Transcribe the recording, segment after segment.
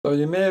So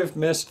you may have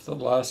missed the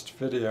last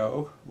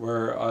video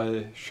where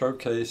I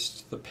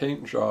showcased the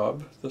paint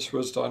job. This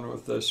was done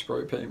with the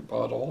spray paint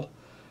bottle.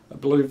 I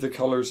believe the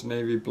color's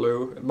navy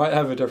blue. It might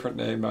have a different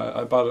name.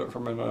 I bought it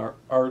from an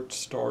art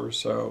store,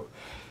 so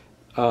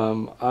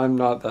I'm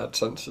not that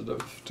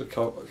sensitive to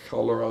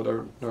color. I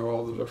don't know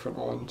all the different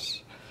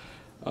ones.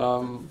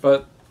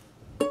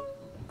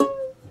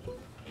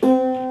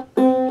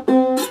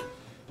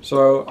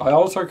 So I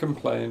also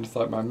complained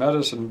that my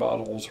medicine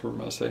bottles were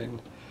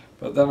missing.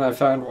 But then I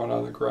found one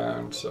on the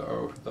ground,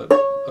 so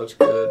that's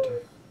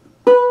good.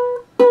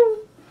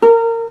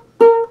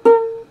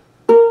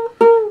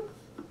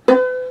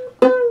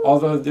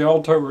 Although the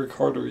alto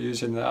recorder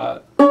using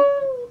that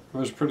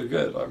was pretty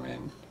good. I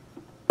mean,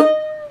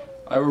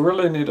 I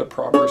really need a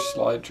proper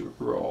slide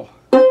rule.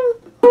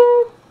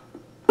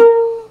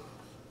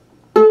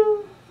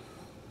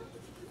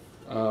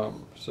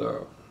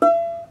 So.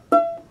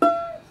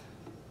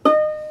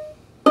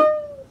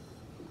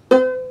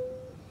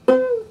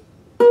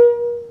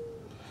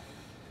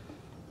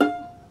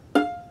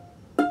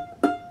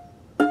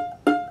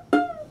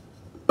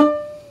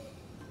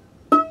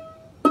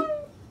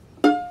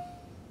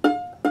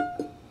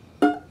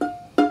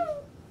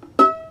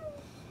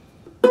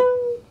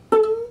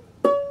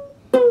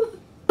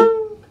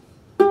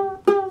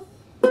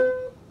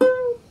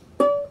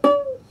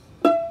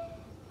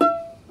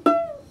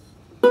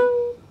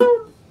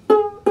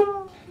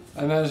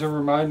 And as a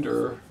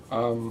reminder,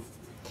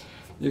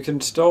 you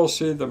can still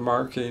see the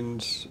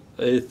markings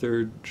A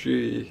through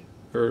G,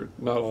 or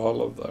not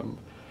all of them,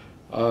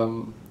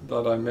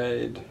 that I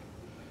made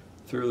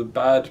through the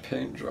bad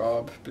paint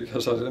job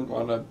because I didn't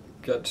want to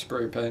get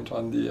spray paint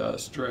on the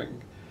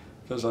string,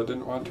 because I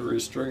didn't want to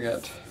restring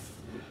it.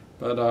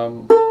 But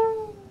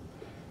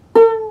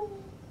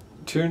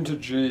tune to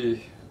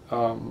G,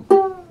 I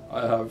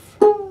have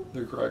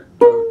the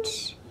correct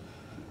notes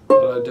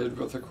that I did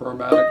with the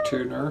chromatic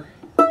tuner.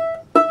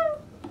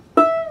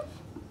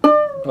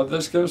 But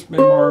this gives me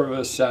more of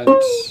a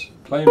sense,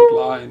 plain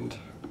blind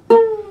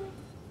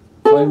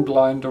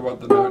to what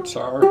the notes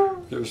are,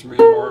 gives me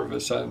more of a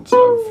sense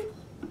of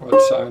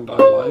what sound I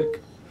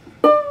like.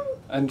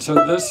 And so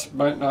this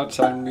might not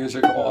sound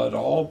musical at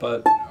all,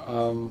 but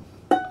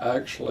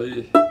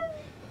actually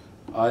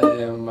I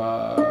am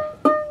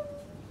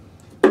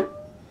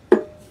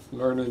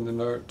learning the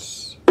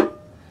notes.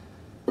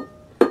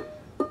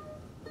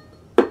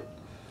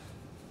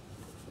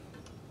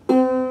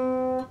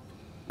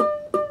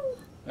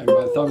 And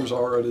my thumb's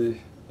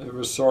already, it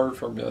was sore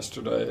from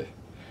yesterday.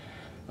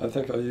 I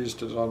think I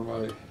used it on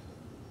my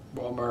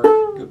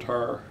Walmart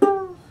guitar.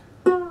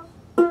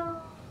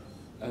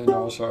 And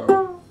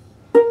also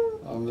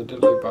on the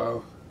diddley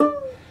bow.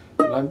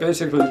 And I'm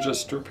basically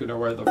just stripping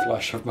away the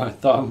flesh of my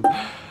thumb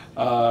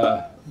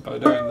by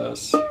doing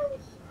this.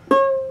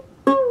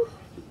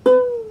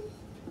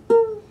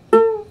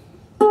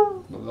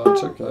 But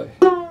that's okay.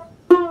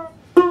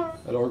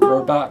 It'll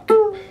grow back,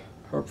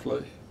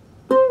 hopefully.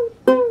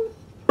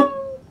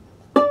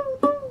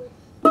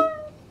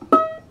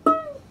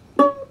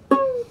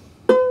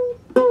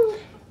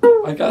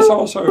 I guess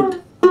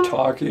also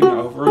talking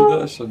over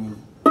this and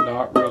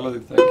not really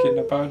thinking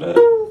about it.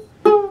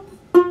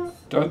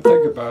 Don't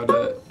think about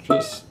it,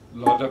 just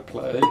let it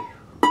play.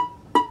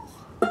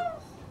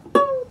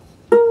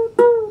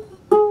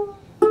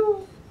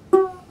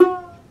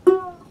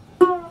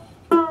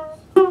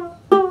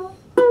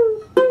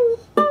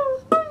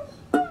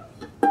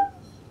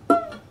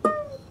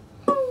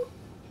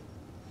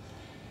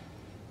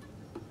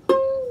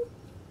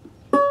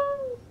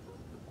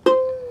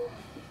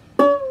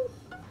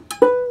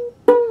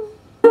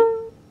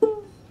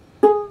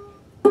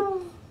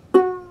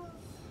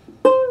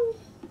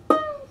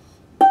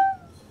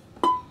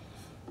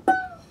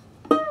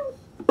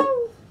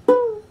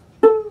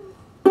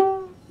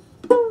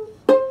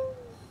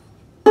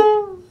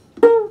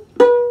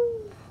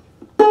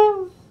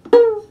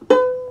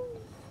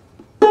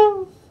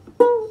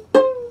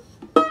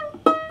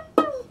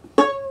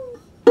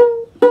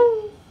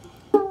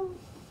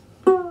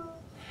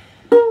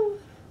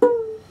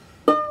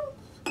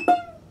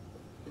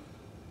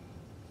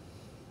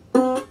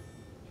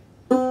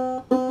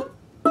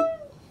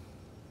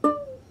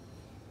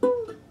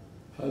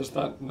 How's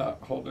that nut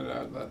holding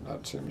out? That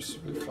nut seems to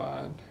be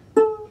fine.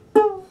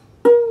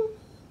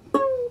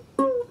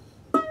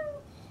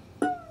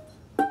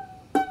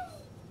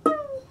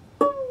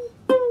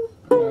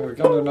 Now we've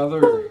got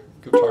another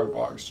guitar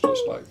box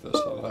just like this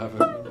that I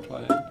haven't been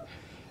playing. I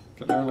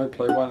can only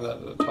play one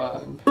at a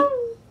time.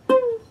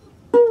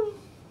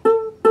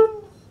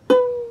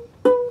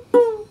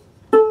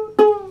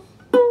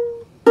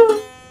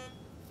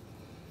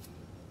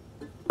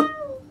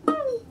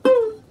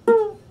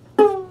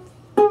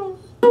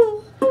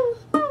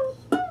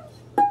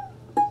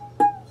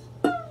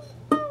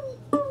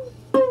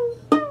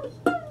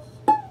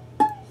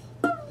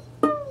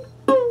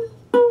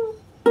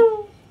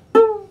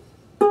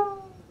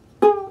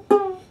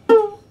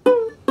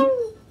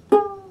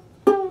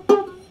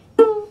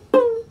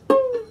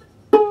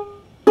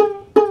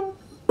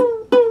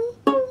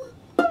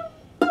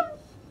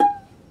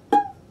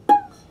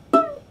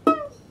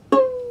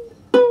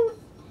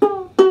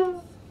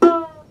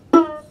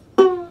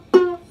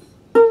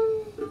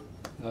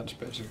 That's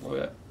basically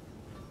it.